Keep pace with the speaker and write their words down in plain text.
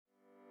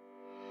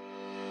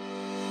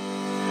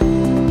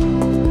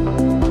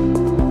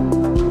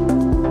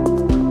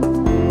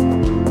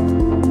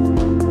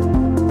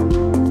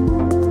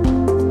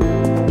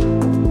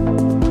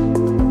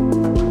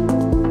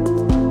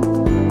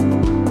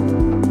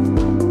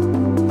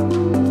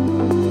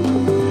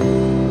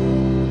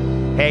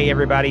Hey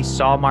everybody,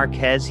 Saul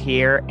Marquez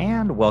here,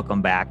 and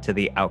welcome back to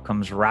the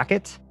Outcomes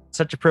Rocket.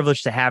 Such a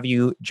privilege to have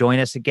you join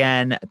us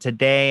again.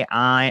 Today,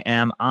 I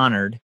am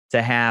honored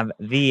to have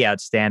the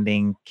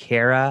outstanding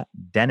Kara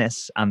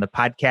Dennis on the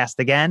podcast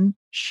again.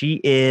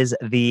 She is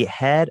the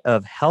head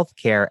of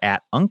healthcare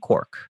at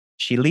Unqork.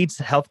 She leads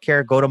the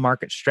healthcare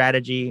go-to-market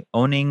strategy,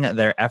 owning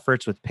their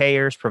efforts with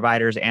payers,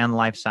 providers, and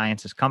life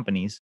sciences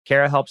companies.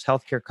 Kara helps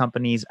healthcare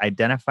companies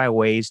identify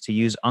ways to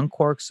use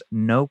Unqork's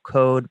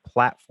no-code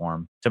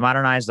platform to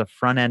modernize the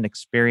front-end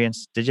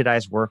experience,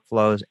 digitize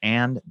workflows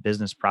and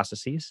business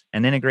processes,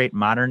 and integrate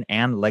modern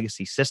and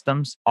legacy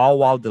systems, all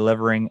while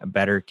delivering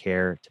better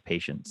care to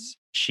patients.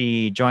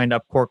 She joined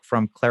Unqork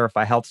from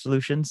Clarify Health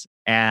Solutions,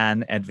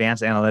 an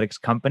advanced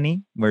analytics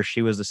company where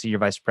she was the senior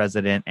vice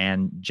president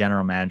and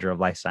general manager of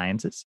life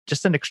sciences.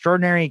 Just an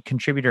extraordinary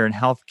contributor in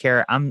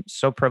healthcare. I'm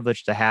so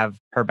privileged to have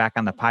her back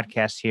on the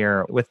podcast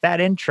here. With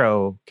that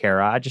intro,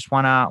 Kara, I just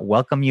want to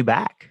welcome you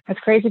back. It's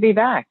great to be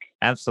back.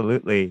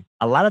 Absolutely.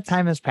 A lot of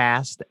time has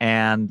passed,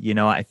 and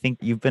I think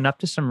you've been up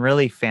to some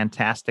really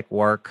fantastic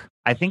work.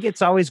 I think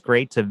it's always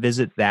great to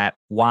visit that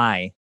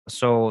why.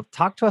 So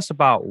talk to us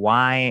about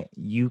why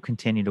you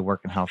continue to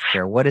work in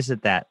healthcare. What is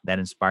it that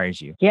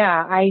inspires you?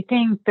 Yeah, I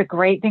think the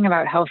great thing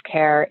about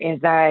healthcare is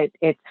that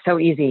it's so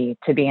easy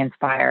to be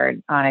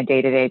inspired on a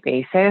day-to-day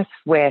basis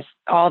with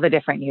all the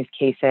different use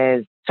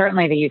cases.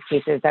 Certainly the use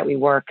cases that we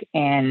work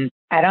in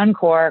at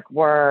Unqork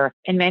were,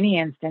 in many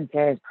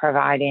instances,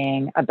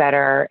 providing a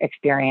better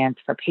experience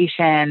for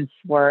patients.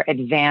 We're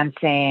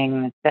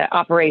advancing the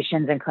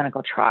operations in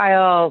clinical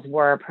trials.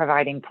 We're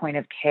providing point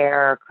of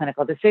care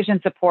clinical decision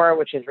support,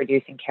 which is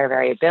reducing care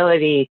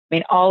variability. I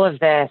mean, all of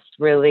this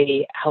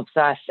really helps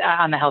us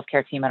on the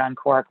healthcare team at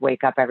Unqork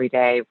wake up every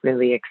day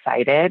really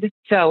excited.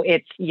 So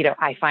it's,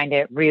 I find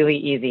it really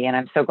easy. And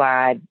I'm so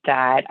glad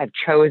that I've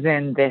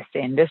chosen this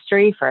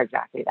industry for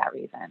exactly that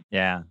reason.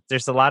 Yeah,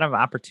 there's a lot of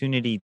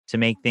opportunity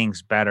to make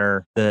things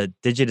better. The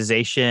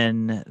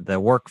digitization, the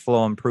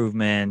workflow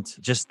improvement,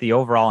 just the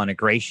overall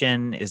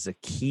integration is a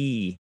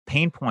key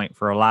pain point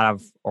for a lot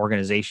of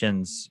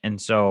organizations.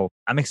 And so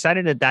I'm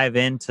excited to dive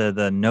into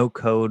the no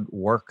code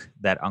work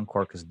that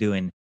Unqork is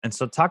doing. And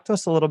so talk to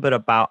us a little bit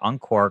about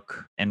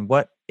Unqork and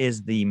what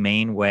is the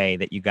main way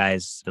that you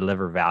guys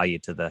deliver value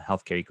to the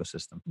healthcare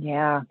ecosystem?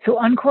 Yeah. So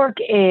Unqork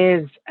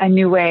is a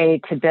new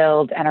way to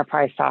build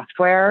enterprise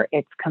software.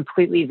 It's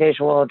completely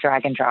visual,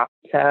 drag and drop.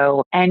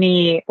 So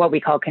any what we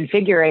call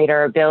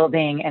configurator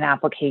building an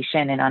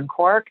application in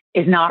Unqork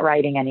is not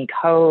writing any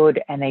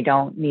code, and they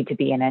don't need to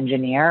be an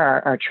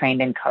engineer or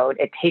trained in code.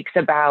 It takes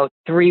about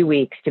 3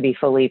 weeks to be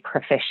fully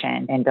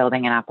proficient in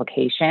building an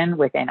application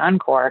within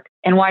Unqork.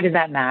 And why does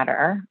that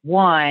matter?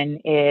 One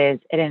is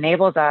it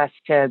enables us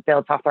to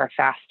build software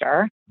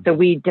faster. So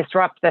we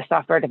disrupt the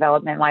software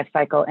development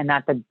lifecycle in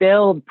that the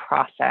build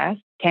process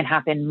can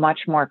happen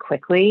much more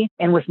quickly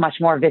and with much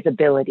more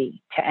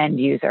visibility to end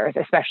users,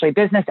 especially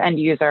business end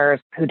users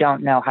who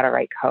don't know how to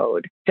write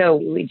code. So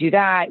we do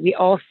that. We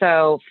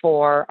also,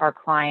 for our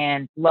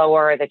clients,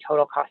 lower the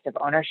total cost of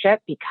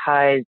ownership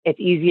because it's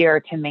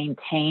easier to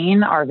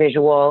maintain our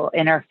visual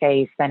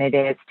interface than it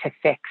is to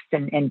fix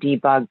and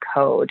debug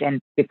code. And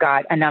we've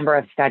got a number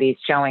of studies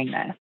showing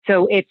this.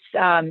 So it's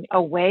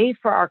a way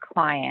for our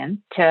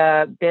clients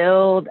to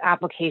build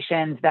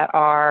applications that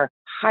are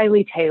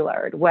highly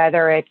tailored,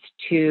 whether it's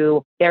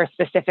to their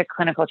specific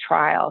clinical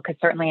trial, because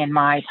certainly in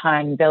my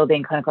time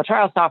building clinical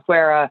trial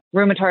software, a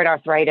rheumatoid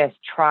arthritis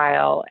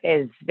trial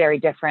is very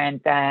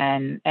different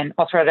than an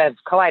ulcerative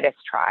colitis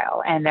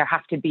trial. And there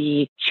have to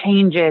be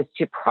changes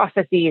to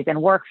processes and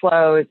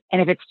workflows.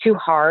 And if it's too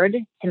hard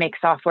to make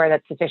software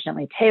that's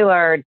sufficiently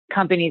tailored,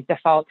 companies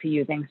default to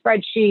using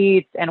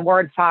spreadsheets and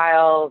Word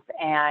files,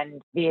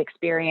 and the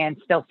experience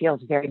still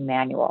feels very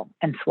manual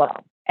and slow.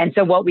 And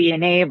so what we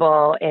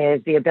enable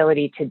is the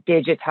ability to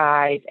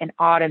digitize and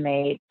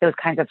automate those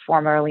kinds of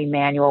formerly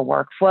manual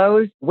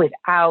workflows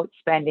without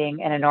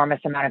spending an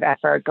enormous amount of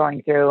effort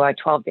going through a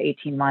 12 to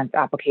 18 month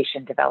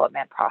application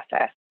development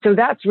process. So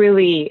that's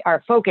really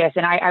our focus.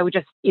 And I would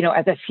just,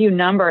 as a few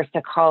numbers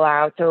to call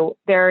out. So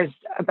there's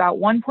about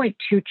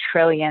 1.2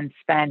 trillion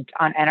spent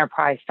on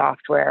enterprise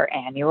software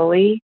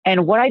annually.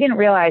 And what I didn't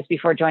realize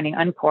before joining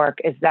Unqork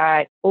is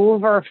that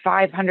over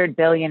 500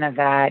 billion of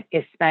that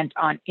is spent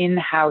on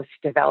in-house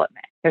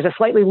development. There's a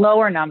slightly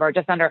lower number,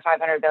 just under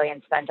 500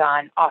 billion spent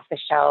on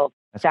off-the-shelf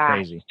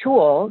SaaS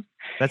tools.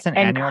 That's an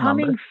annual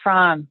number?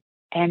 From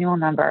annual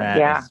number.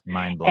 That is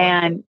mind-blowing.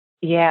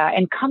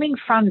 And coming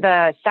from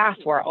the SaaS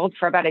world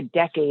for about a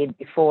decade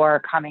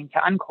before coming to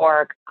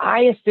Unqork,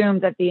 I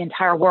assumed that the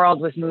entire world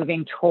was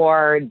moving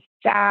towards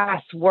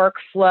SaaS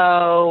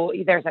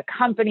workflow. There's a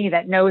company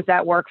that knows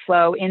that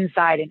workflow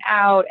inside and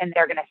out, and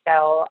they're going to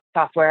sell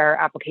software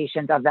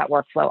applications of that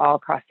workflow all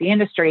across the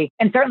industry.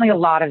 And certainly a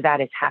lot of that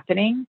is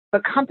happening,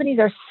 but companies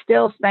are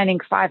still spending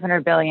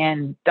 $500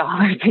 billion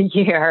a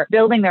year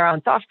building their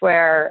own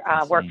software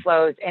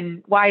workflows.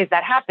 And why is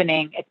that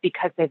happening? It's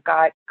because they've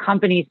got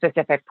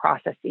company-specific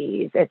processes.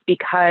 It's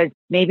because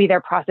maybe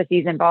their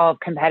processes involve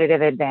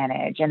competitive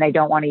advantage and they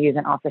don't want to use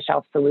an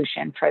off-the-shelf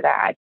solution for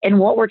that. And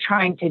what we're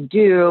trying to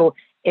do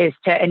is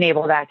to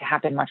enable that to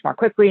happen much more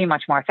quickly,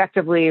 much more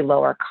effectively,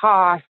 lower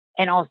cost,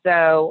 and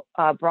also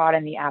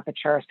broaden the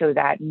aperture so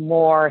that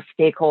more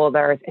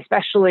stakeholders,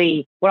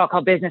 especially what I'll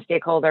call business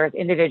stakeholders,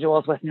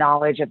 individuals with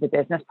knowledge of the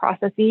business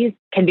processes,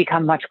 can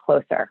become much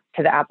closer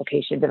to the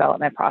application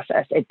development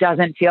process. It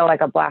doesn't feel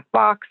like a black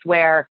box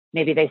where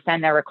maybe they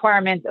send their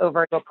requirements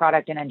over to a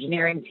product and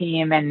engineering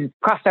team and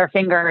cross their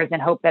fingers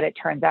and hope that it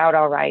turns out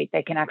all right.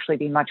 They can actually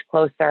be much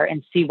closer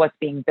and see what's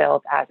being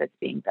built as it's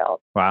being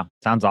built. Wow.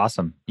 Sounds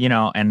awesome.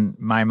 And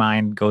my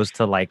mind goes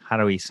to like, how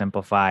do we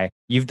simplify?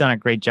 You've done a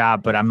great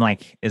job, but I'm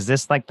like, is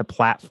this like the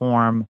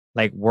platform,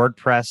 like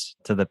WordPress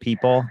to the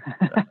people?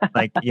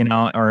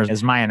 Or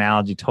is my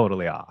analogy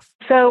totally off?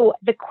 So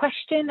the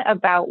question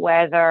about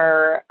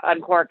whether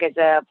Unqork is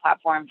a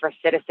platform for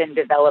citizen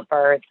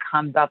developers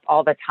comes up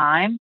all the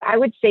time. I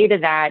would say to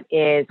that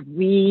is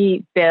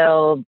we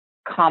build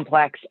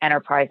complex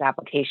enterprise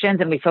applications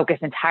and we focus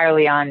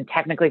entirely on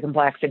technically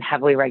complex and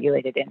heavily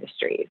regulated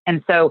industries.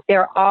 And so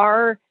there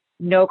are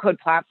no-code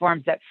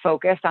platforms that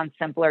focus on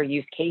simpler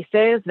use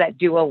cases that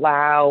do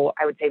allow,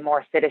 I would say,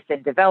 more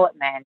citizen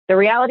development. The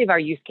reality of our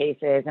use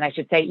cases, and I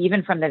should say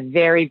even from the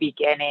very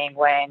beginning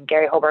when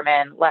Gary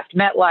Hoberman left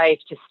MetLife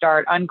to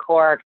start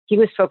Unqork, he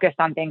was focused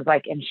on things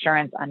like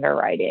insurance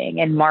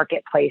underwriting and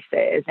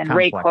marketplaces and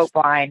rate quote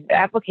blind,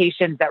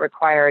 applications that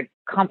required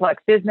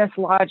complex business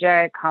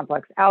logic,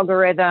 complex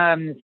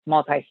algorithms,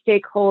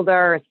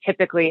 multi-stakeholders,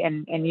 typically,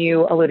 and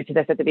you alluded to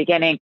this at the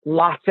beginning,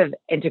 lots of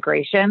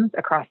integrations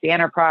across the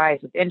enterprise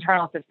with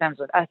internal systems,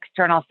 with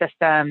external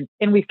systems.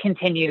 And we've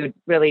continued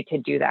really to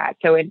do that.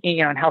 So in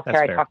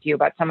healthcare, I talked to you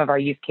about some of our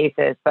use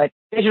cases, but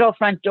digital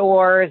front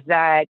doors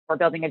that we're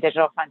building a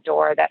digital front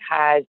door that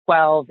has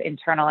 12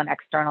 internal and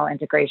external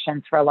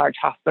integrations for a large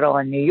hospital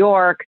in New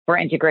York. We're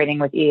integrating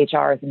with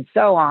EHRs and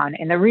so on.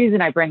 And the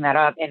reason I bring that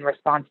up in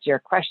response to your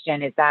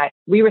question is that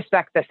we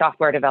respect the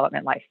software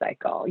development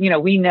lifecycle.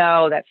 We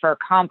know that for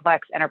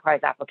complex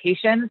enterprise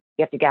applications,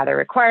 you have to gather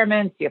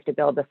requirements, you have to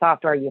build the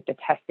software, you have to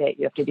test it,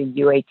 you have to do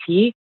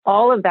UAT.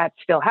 All of that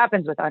still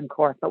happens with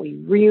Unqork, but we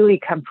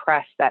really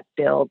compress that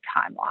build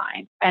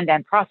timeline. And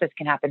then process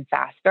can happen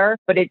faster,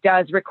 but it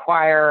does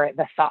require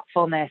the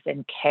thoughtfulness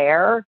and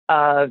care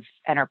of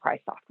enterprise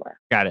software.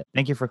 Got it.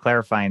 Thank you for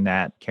clarifying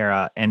that,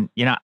 Kara. And,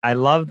 I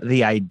love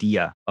the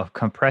idea of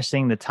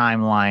compressing the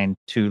timeline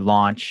to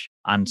launch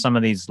on some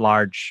of these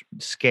large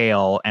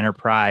scale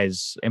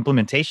enterprise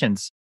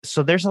implementations.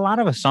 So there's a lot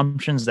of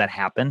assumptions that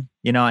happen,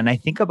 and I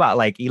think about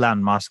like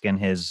Elon Musk and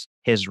his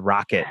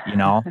rocket,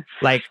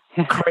 like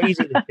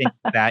crazy to think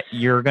that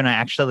you're going to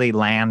actually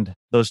land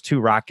those 2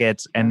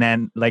 rockets and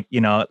then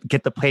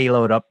get the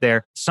payload up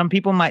there. Some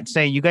people might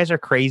say you guys are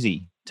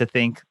crazy to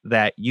think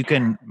that you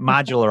can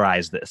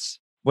modularize this.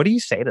 What do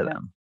you say to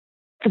them?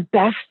 The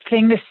best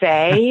thing to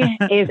say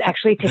is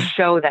actually to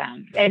show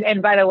them.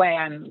 And by the way,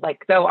 I'm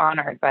like so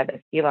honored by this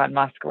Elon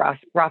Musk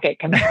rocket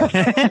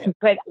comparison.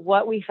 But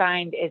what we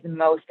find is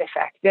most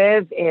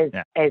effective is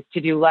to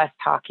do less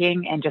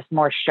talking and just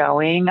more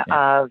showing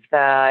of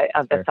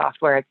the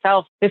software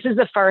itself. This is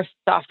the first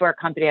software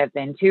company I've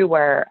been to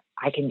where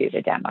I can do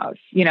the demos.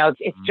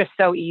 It's just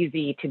so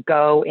easy to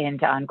go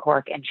into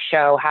Unqork and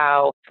show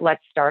how,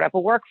 let's start up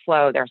a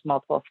workflow. There's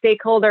multiple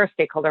stakeholders.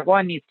 Stakeholder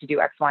 1 needs to do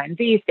X, Y, and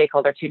Z.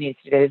 Stakeholder 2 needs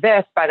to do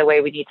this. By the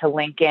way, we need to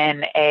link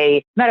in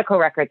a medical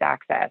records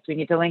access. We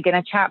need to link in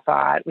a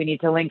chatbot. We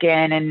need to link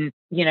in and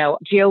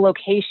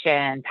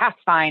geolocation,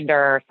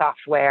 Pathfinder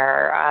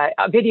software,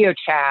 a video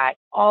chat.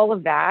 All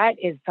of that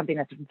is something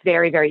that's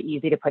very, very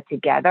easy to put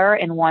together.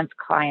 And once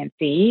clients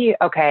see,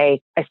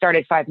 okay, I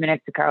started 5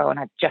 minutes ago and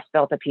I've just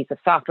built a piece of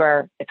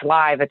software. It's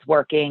live, it's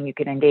working, you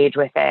can engage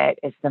with it.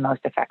 It's the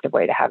most effective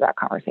way to have that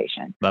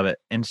conversation. Love it.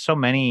 And so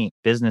many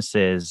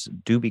businesses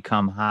do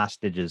become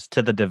hostages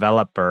to the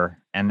developer.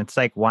 And it's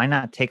like, why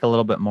not take a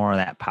little bit more of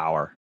that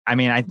power? I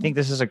mean, I think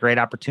this is a great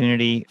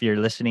opportunity. If you're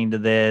listening to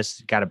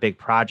this, got a big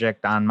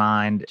project on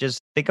mind,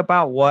 just think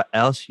about what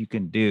else you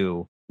can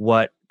do.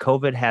 What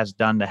COVID has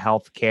done to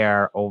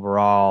healthcare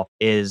overall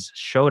is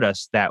showed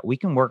us that we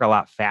can work a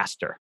lot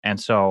faster. And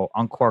so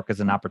Unqork is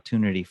an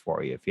opportunity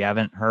for you. If you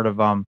haven't heard of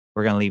them,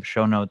 we're going to leave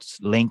show notes,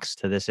 links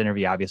to this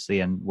interview, obviously,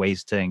 and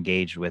ways to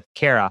engage with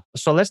Kara.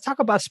 So let's talk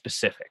about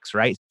specifics,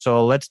 right?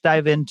 So let's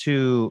dive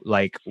into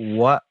like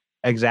what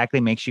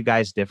exactly makes you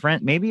guys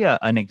different. Maybe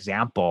an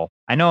example.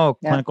 I know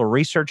Yeah. clinical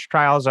research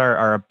trials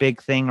are a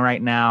big thing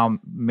right now,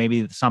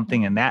 maybe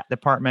something in that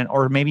department,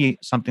 or maybe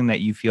something that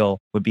you feel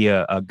would be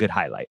a good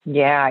highlight.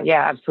 Yeah,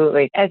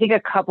 absolutely. I think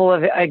a couple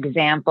of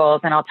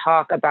examples, and I'll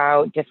talk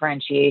about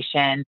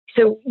differentiation.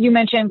 So you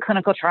mentioned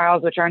clinical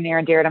trials, which are near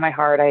and dear to my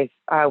heart.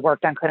 I've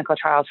worked on clinical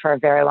trials for a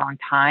very long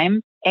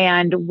time.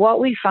 And what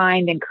we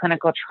find in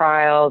clinical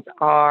trials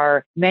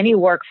are many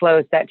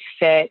workflows that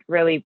fit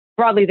really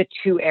broadly the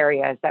two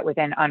areas that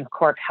within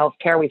Uncork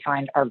Healthcare we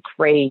find are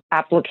great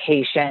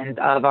applications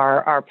of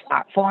our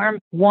platform.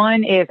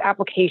 One is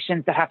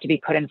applications that have to be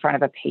put in front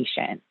of a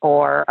patient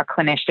or a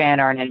clinician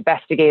or an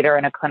investigator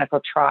in a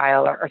clinical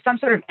trial or some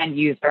sort of end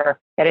user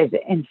that is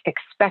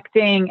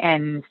expecting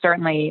and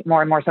certainly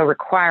more and more so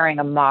requiring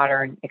a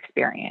modern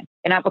experience.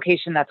 An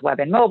application that's web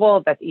and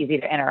mobile, that's easy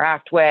to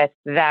interact with,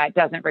 that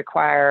doesn't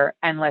require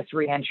endless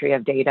reentry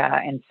of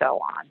data and so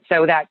on.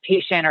 So that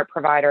patient or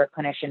provider,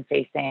 clinician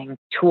facing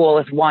tool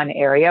is one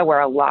area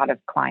where a lot of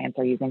clients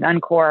are using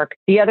Uncork.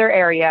 The other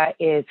area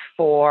is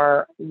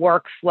for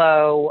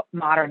workflow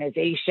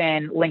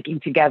modernization, linking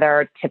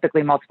together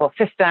typically multiple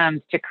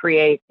systems to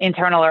create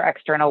internal or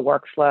external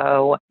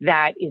workflow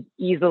that is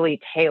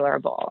easily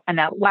tailorable. And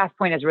that last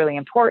point is really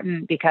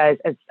important because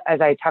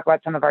as I talk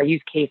about some of our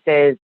use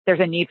cases, there's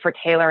a need for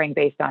tailoring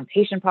based on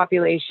patient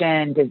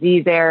population,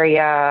 disease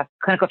area,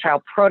 clinical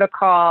trial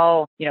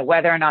protocol,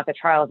 whether or not the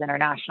trial is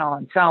international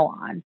and so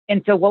on.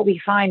 And so what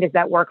we find is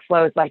that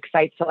workflows like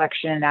site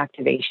selection and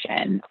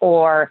activation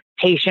or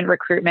patient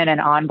recruitment and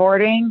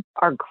onboarding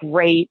are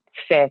great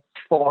fits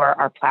for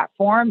our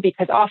platform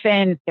because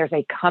often there's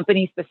a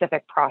company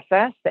specific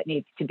process that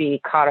needs to be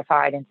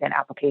codified into an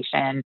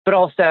application, but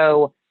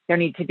also there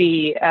need to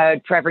be,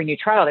 for every new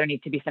trial, there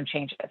need to be some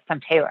changes,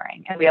 some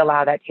tailoring. And we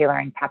allow that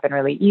tailoring to happen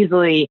really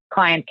easily.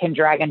 Clients can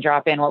drag and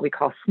drop in what we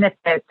call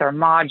snippets or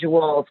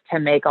modules to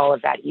make all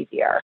of that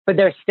easier. But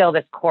there's still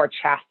this core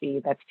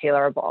chassis that's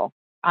tailorable.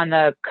 On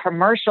the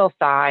commercial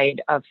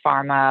side of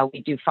pharma,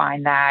 we do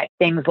find that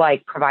things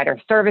like provider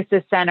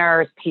services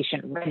centers,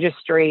 patient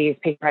registry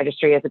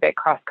is a bit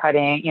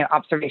cross-cutting,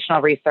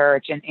 observational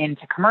research and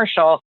into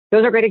commercial.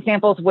 Those are great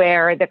examples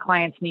where the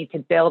clients need to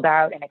build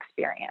out an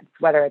experience,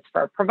 whether it's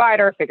for a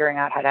provider figuring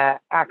out how to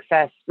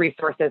access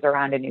resources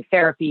around a new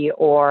therapy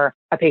or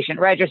a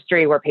patient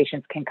registry where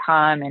patients can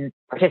come and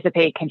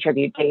participate,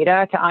 contribute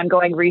data to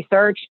ongoing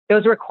research.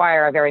 Those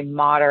require a very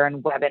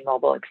modern web and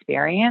mobile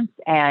experience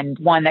and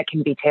one that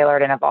can be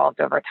tailored and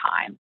evolved over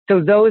time. So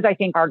those, I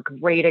think, are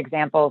great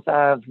examples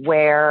of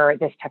where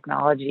this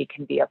technology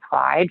can be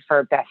applied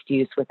for best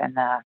use within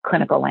the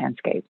clinical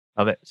landscape.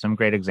 Love it. Some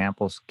great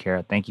examples,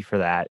 Kara. Thank you for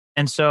that.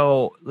 And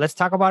so let's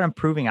talk about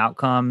improving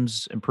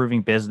outcomes,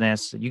 improving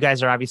business. You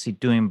guys are obviously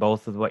doing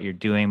both of what you're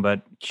doing,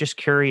 but just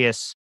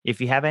curious if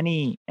you have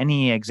any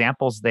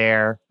examples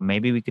there.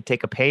 Maybe we could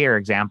take a payer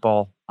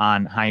example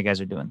on how you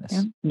guys are doing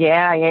this.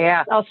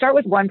 Yeah. I'll start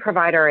with one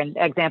provider and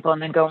example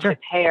and then go into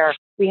payer.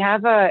 We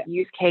have a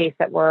use case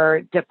that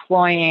we're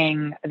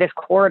deploying this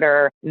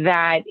quarter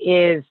that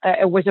is,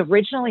 it was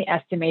originally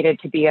estimated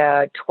to be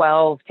a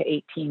 12 to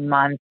 18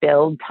 month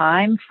build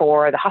time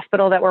for the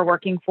hospital that we're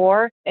working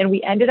for. And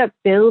we ended up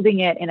building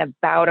it in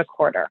about a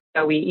quarter.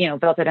 So we,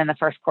 built it in the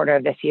first quarter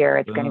of this year.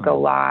 It's going to go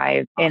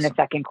live in the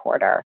second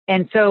quarter.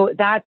 And so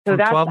that's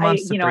 12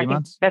 months to 3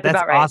 months. That's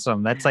about right.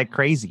 Awesome. That's like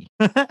crazy.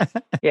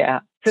 Yeah.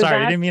 So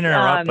sorry, I didn't mean to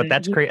interrupt, but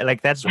that's great.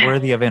 Like that's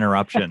worthy of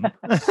interruption.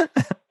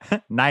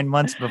 9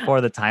 months before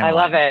the timeline. I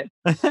love it.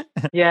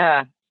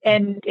 Yeah.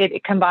 And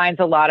it combines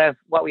a lot of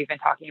what we've been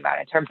talking about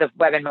in terms of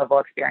web and mobile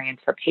experience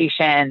for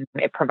patients.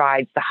 It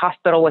provides the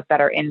hospital with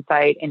better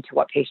insight into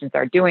what patients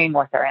are doing,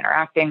 what they're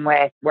interacting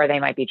with, where they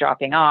might be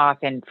dropping off.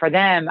 And for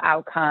them,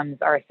 outcomes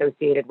are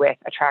associated with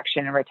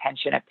attraction and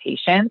retention of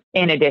patients,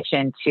 in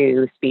addition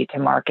to speed to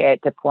market,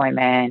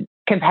 deployment,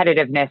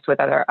 competitiveness with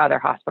other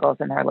hospitals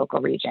in their local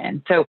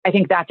region. So I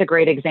think that's a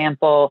great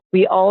example.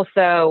 We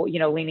also,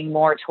 leaning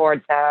more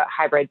towards the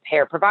hybrid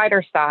payer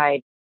provider side,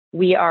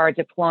 we are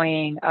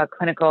deploying a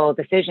clinical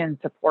decision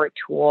support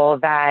tool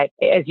that,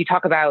 as you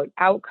talk about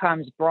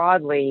outcomes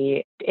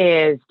broadly,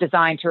 is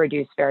designed to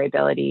reduce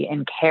variability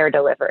in care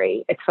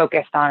delivery. It's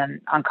focused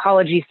on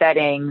oncology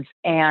settings,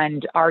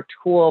 and our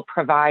tool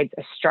provides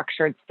a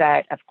structured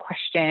set of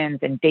questions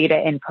and data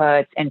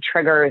inputs and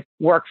triggers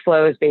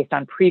workflows based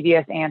on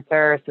previous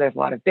answers. So there's a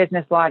lot of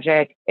business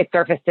logic. It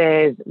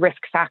surfaces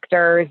risk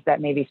factors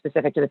that may be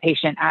specific to the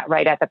patient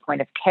right at the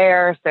point of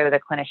care, so the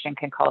clinician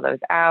can call those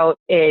out.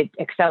 It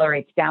accelerates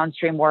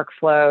downstream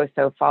workflow,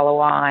 so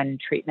follow-on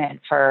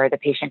treatment for the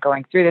patient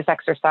going through this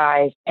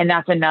exercise. And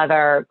that's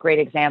another great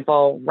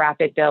example,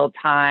 rapid build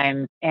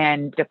time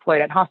and deployed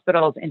at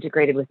hospitals,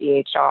 integrated with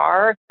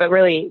EHR, but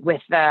really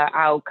with the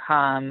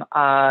outcome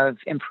of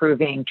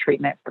improving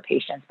treatment for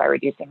patients by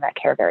reducing that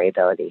care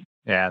variability.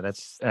 Yeah,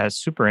 that's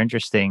super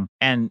interesting.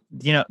 And,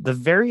 the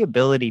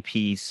variability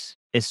piece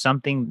is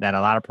something that a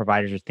lot of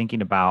providers are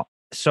thinking about.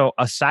 So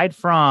aside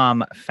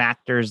from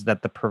factors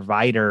that the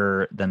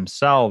provider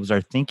themselves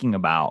are thinking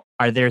about,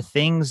 are there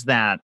things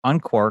that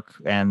Uncork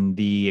and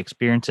the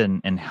experience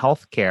in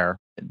healthcare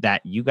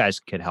that you guys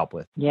could help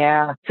with?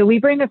 Yeah. So we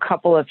bring a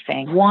couple of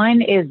things.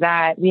 One is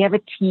that we have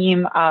a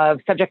team of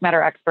subject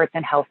matter experts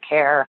in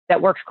healthcare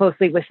that works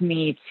closely with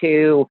me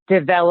to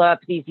develop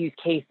these use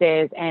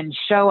cases and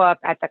show up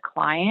at the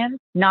client,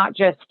 not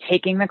just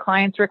taking the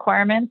client's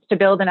requirements to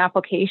build an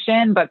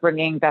application, but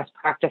bringing best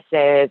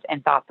practices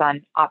and thoughts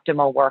on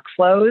optimal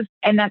workflows.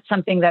 And that's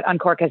something that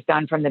Uncork has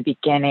done from the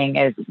beginning,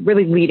 is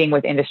really leading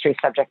with industry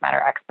subject matter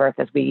experts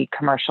as we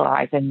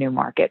commercialize a new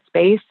market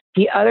space.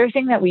 The other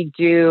thing that we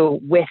do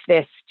with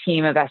this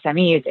team of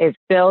SMEs is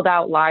build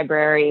out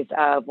libraries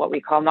of what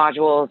we call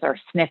modules or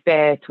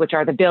snippets, which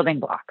are the building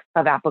blocks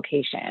of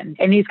applications.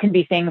 And these can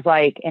be things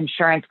like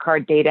insurance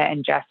card data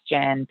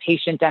ingestion,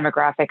 patient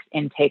demographics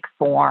intake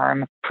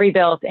form,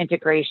 pre-built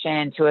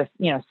integration to a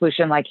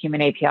solution like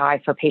Human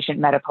API for patient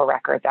medical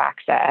records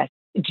access,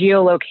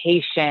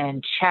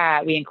 geolocation,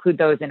 chat. We include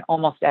those in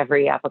almost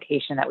every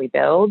application that we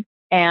build.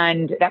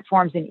 And that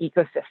forms an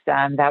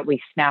ecosystem that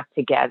we snap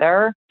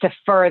together to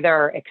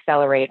further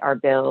accelerate our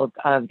build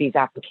of these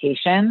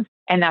applications.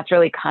 And that's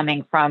really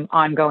coming from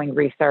ongoing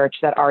research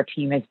that our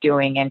team is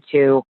doing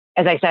into,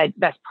 as I said,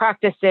 best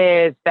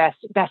practices,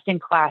 best in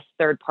class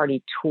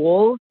third-party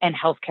tools and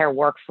healthcare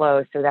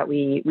workflows, so that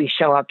we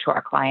show up to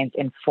our clients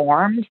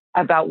informed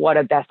about what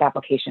a best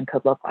application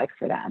could look like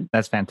for them.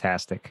 That's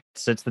fantastic.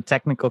 So it's the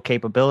technical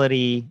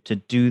capability to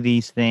do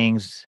these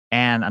things.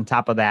 And on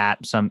top of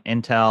that, some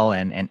intel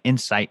and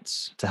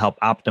insights to help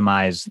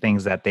optimize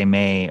things that they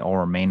may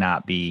or may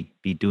not be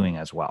doing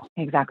as well.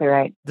 Exactly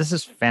right. This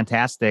is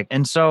fantastic.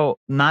 And so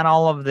not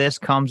all of this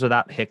comes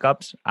without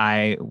hiccups,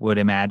 I would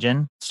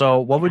imagine. So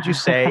what would you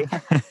say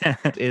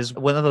is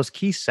one of those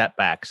key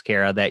setbacks,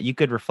 Kara, that you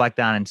could reflect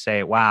on and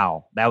say,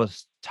 wow, that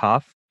was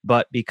tough,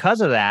 but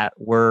because of that,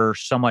 we're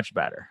so much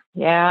better?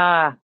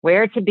 Yeah,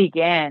 where to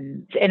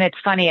begin? And it's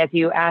funny, as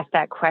you asked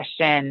that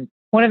question,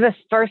 one of the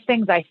first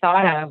things I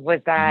thought of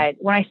was that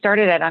when I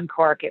started at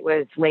Uncork, it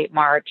was late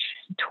March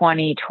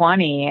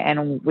 2020,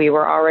 and we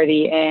were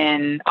already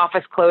in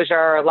office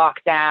closure,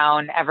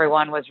 lockdown,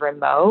 everyone was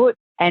remote.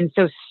 And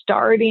so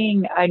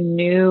starting a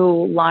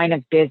new line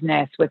of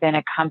business within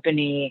a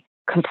company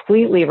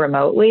completely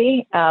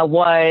remotely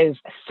was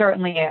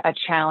certainly a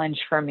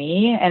challenge for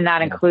me. And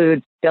that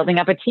includes building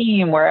up a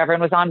team where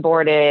everyone was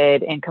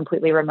onboarded in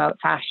completely remote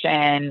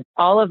fashion.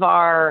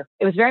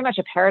 It was very much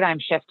a paradigm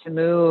shift to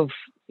move,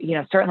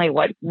 certainly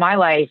what my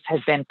life has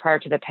been prior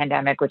to the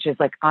pandemic, which is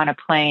like on a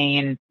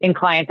plane, in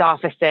clients'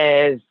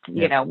 offices,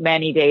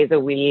 many days a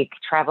week,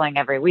 traveling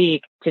every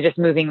week, to just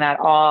moving that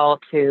all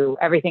to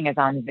everything is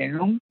on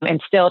Zoom and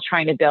still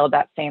trying to build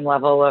that same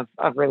level of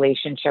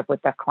relationship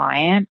with the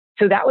client.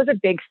 So that was a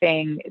big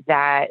thing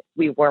that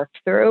we worked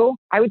through.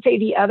 I would say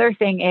the other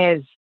thing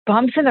is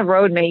bumps in the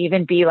road may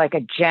even be like a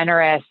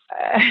generous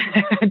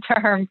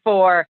term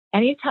for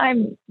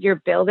anytime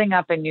you're building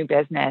up a new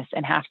business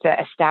and have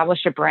to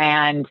establish a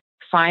brand,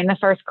 find the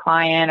first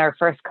client or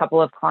first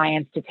couple of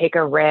clients to take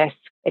a risk.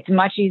 It's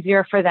much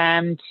easier for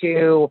them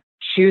to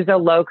choose a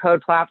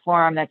low-code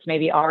platform that's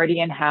maybe already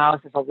in-house.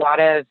 There's a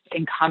lot of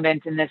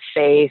incumbents in this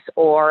space,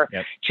 or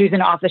choose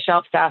an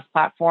off-the-shelf SaaS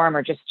platform,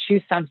 or just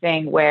choose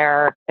something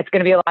where it's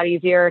going to be a lot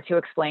easier to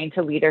explain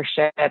to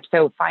leadership.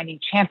 So finding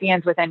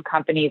champions within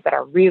companies that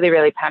are really,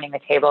 really pounding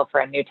the table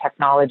for a new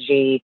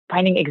technology,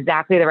 finding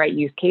exactly the right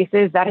use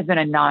cases, that has been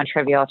a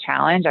non-trivial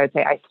challenge. I would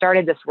say I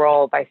started this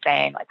role by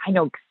saying, I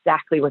know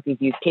exactly what these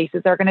use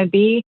cases are going to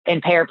be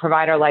in payer,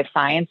 provider, life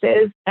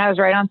sciences. And I was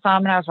right on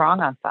some and I was wrong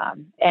on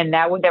some. And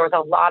there was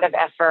a lot of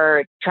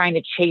effort trying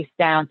to chase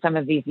down some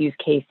of these use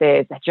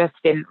cases that just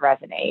didn't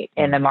resonate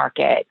in the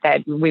market,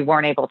 that we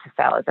weren't able to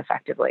sell as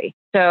effectively.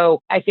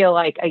 So I feel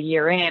like a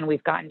year in,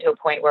 we've gotten to a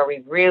point where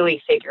we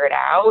really figured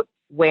out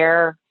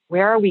where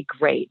are we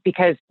great?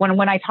 Because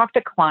when I talk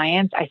to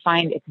clients, I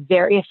find it's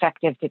very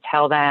effective to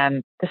tell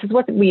them, this is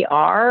what we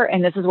are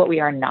and this is what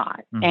we are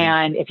not. Mm-hmm.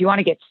 And if you want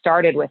to get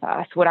started with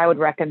us, what I would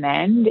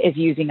recommend is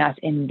using us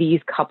in these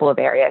couple of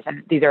areas.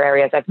 And these are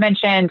areas I've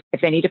mentioned.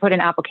 If they need to put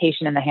an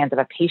application in the hands of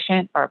a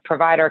patient or a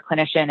provider,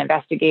 clinician,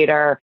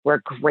 investigator, we're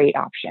a great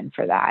option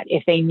for that.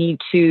 If they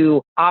need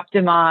to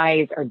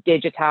optimize or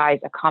digitize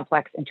a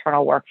complex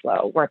internal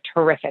workflow, we're a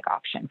terrific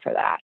option for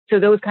that. So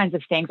those kinds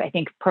of things, I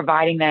think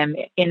providing them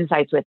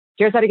insights with,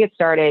 here's how to get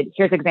started,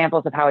 here's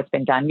examples of how it's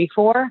been done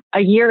before. A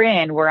year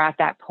in, we're at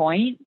that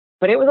point,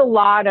 but it was a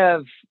lot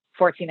of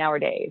 14-hour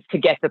days to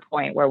get to the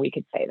point where we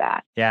could say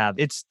that. Yeah,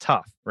 it's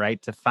tough,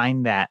 right? To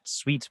find that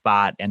sweet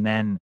spot. And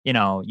then,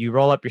 you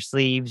roll up your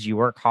sleeves, you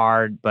work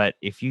hard, but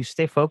if you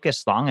stay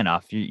focused long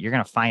enough, you're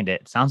going to find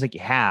it. It sounds like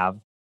you have.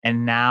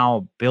 And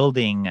now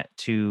building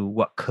to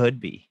what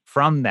could be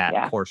from that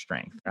Yeah. core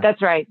strength.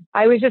 That's right.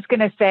 I was just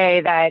going to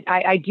say that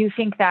I do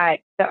think that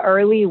the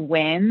early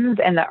wins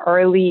and the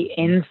early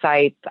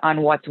insights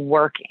on what's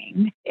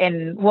working,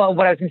 and well,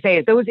 what I was going to say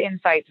is those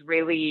insights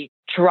really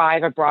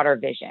drive a broader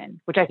vision,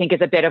 which I think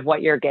is a bit of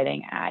what you're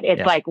getting at. It's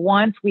Yes. like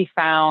once we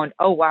found,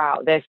 oh, wow,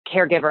 this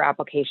caregiver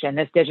application,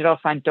 this digital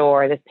front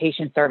door, this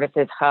patient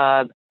services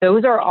hub,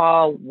 those are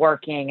all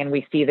working and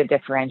we see the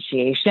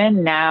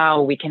differentiation.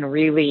 Now we can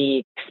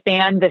really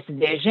expand this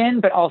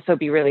vision, but also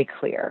be really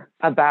clear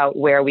about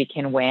where we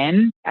can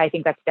win. I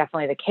think that's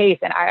definitely the case.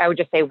 And I would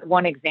just say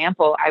one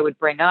example I would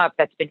bring up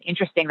that's been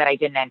interesting that I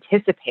didn't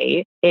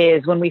anticipate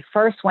is when we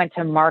first went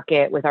to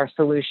market with our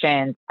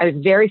solutions, I was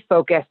very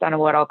focused on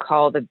what I'll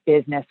call the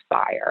business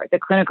buyer, the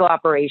clinical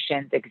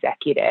operations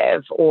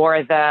executive,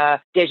 or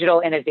the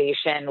digital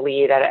innovation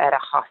lead at a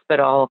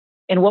hospital.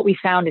 And what we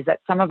found is that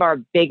some of our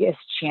biggest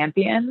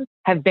champions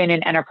have been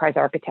in enterprise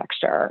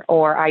architecture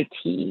or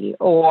IT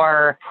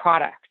or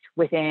product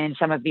within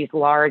some of these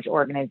large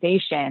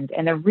organizations.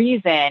 And the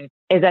reason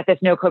is that this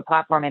no-code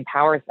platform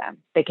empowers them.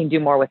 They can do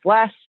more with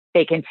less.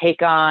 They can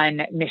take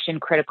on mission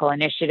critical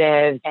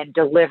initiatives and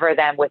deliver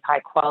them with high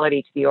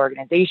quality to the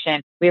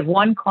organization. We have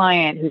one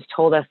client who's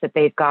told us that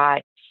they've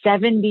got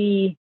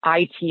 70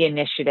 IT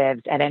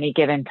initiatives at any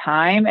given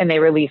time, and they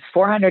release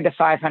 400 to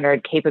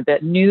 500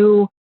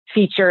 new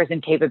features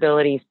and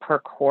capabilities per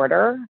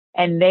quarter.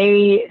 And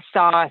they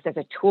saw us as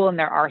a tool in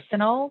their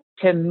arsenal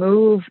to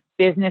move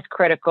business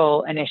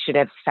critical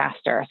initiatives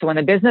faster. So when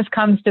the business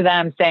comes to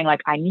them saying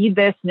like, I need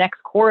this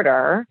next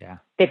quarter,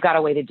 they've got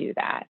a way to do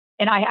that.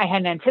 And I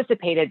hadn't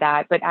anticipated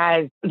that, but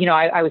as you know,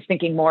 I was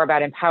thinking more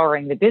about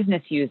empowering the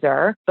business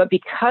user. But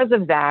because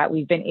of that,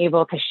 we've been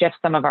able to shift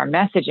some of our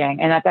messaging,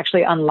 and that's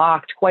actually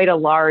unlocked quite a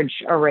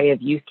large array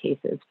of use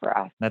cases for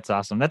us. That's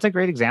awesome. That's a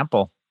great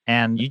example.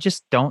 And you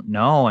just don't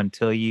know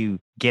until you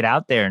get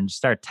out there and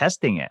start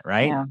testing it,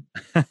 right?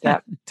 Yeah.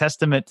 Yep.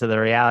 Testament to the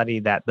reality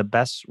that the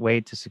best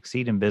way to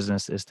succeed in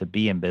business is to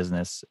be in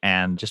business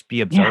and just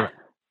be observant.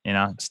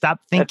 Stop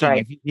thinking.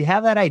 Right. If you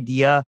have that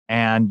idea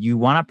and you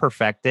want to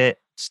perfect it,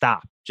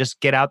 stop.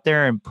 Just get out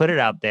there and put it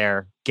out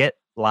there. Get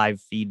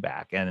live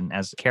feedback. And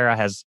as Kara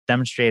has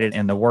demonstrated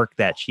in the work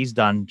that she's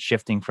done,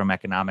 shifting from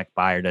economic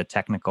buyer to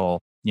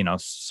technical,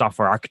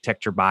 software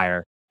architecture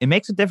buyer, it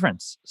makes a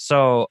difference.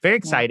 So very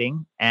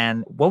exciting.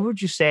 And what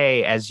would you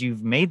say as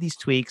you've made these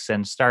tweaks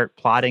and start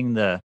plotting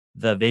the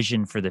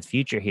vision for the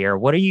future here?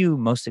 What are you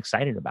most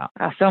excited about?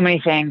 So many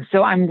things.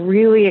 So I'm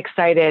really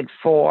excited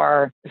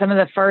for some of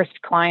the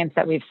first clients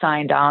that we've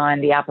signed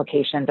on. The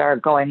applications are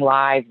going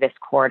live this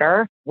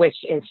quarter, which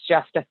is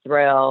just a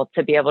thrill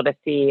to be able to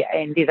see.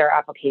 And these are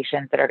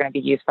applications that are going to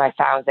be used by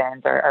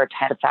thousands or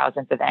tens of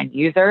thousands of end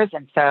users.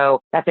 And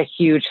so that's a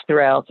huge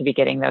thrill to be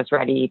getting those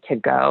ready to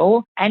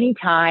go.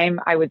 Anytime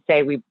I would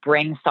say we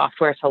bring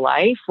software to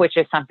life, which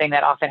is something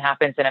that often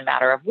happens in a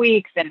matter of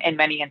weeks and in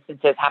many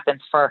instances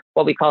happens for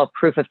what we call a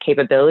proof of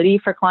capability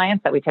for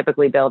clients that we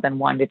typically build in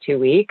 1 to 2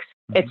 weeks.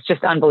 It's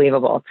just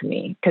unbelievable to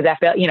me because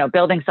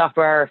building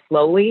software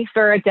slowly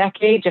for a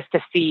decade just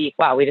to see,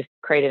 wow, we just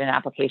created an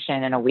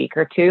application in a week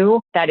or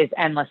two. That is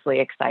endlessly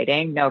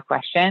exciting, no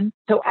question.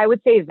 So I would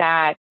say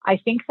that I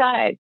think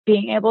that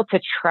being able to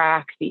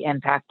track the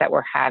impact that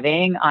we're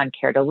having on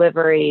care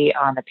delivery,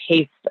 on the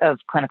pace of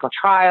clinical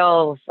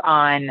trials,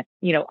 on,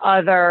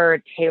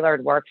 other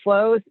tailored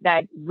workflows,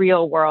 that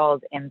real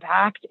world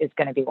impact is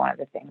going to be one of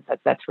the things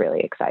that's really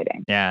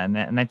exciting. Yeah.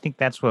 And I think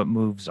that's what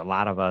moves a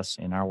lot of us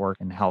in our work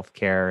in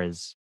healthcare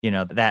is,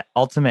 that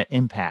ultimate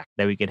impact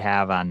that we could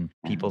have on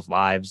people's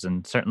lives.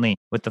 And certainly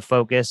with the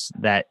focus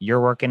that you're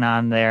working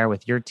on there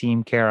with your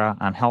team, Kara,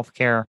 on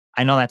healthcare,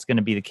 I know that's going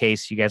to be the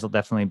case. You guys will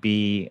definitely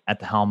be at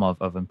the helm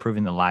of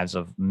improving the lives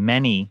of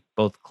many,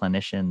 both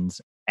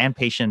clinicians and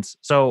patients.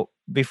 So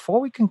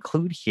before we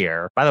conclude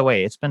here, by the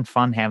way, it's been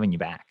fun having you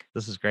back.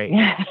 This is great.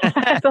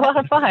 It's a lot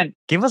of fun.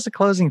 Give us a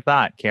closing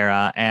thought,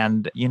 Kara.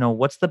 And,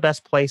 what's the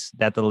best place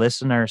that the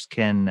listeners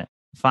can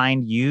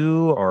find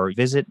you or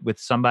visit with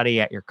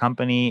somebody at your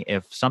company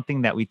if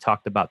something that we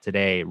talked about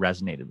today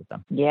resonated with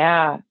them?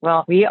 Yeah,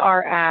 well, we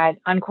are at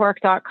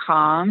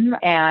uncork.com,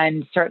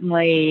 and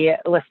certainly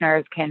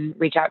listeners can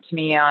reach out to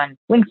me on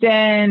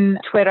LinkedIn,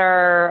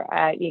 Twitter,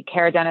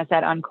 Kara Dennis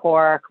at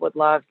Uncork. Would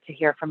love to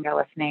hear from your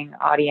listening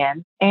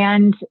audience.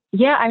 And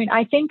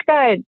I think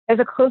that as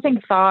a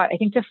closing thought, I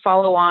think to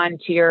follow on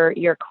to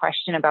your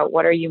question about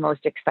what are you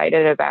most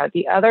excited about,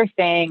 the other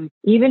thing,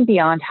 even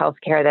beyond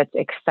healthcare, that's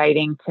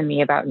exciting to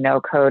me about no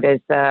code is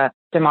the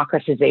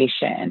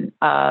democratization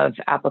of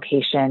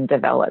application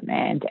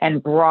development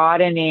and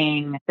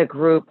broadening the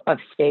group of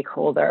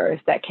stakeholders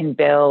that can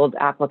build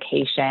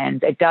applications.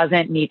 It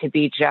doesn't need to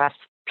be just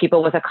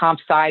people with a comp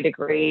sci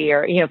degree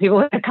or, people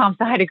with a comp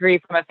sci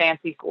degree from a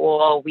fancy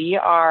school. We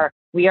are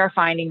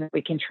finding that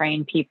we can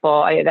train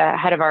people. The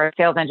head of our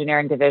sales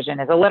engineering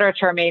division is a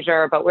literature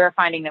major, but we're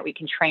finding that we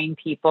can train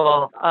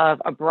people of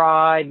a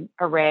broad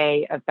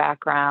array of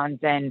backgrounds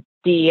and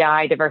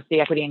DEI, diversity,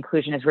 equity,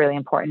 inclusion is really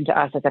important to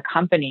us as a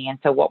company. And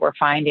so what we're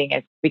finding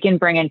is we can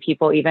bring in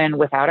people even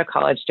without a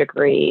college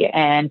degree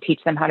and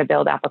teach them how to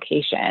build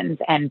applications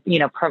and,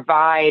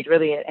 provide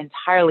really an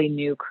entirely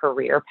new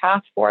career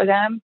path for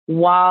them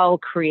while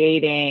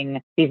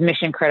creating these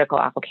mission critical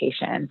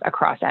applications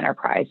across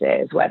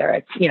enterprises, whether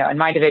it's, in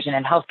my division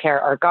in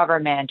healthcare or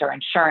government or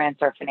insurance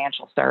or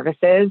financial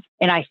services.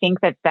 And I think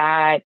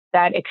that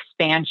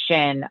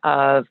expansion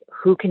of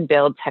who can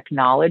build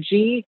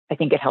technology, I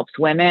think it helps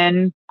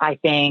women. I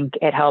think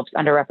it helps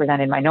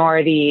underrepresented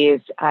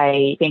minorities.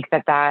 I think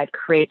that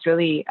creates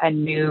really a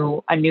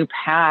new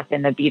path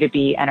in the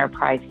B2B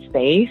enterprise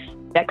space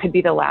that could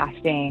be the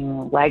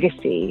lasting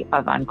legacy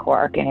of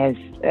Uncork and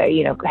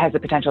has the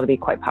potential to be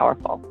quite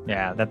powerful.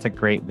 Yeah, that's a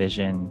great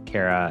vision,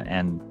 Kara.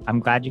 And I'm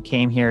glad you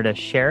came here to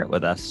share it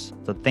with us.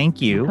 So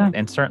thank you. Okay.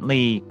 And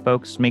certainly,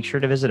 folks, make sure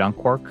to visit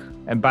Uncork.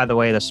 And by the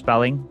way, the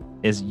spelling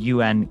is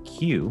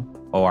unqork.com.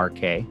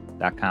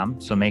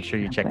 So make sure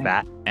you check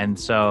that. And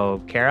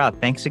so, Kara,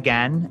 thanks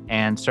again.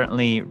 And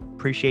certainly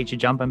appreciate you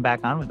jumping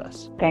back on with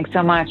us. Thanks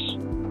so much.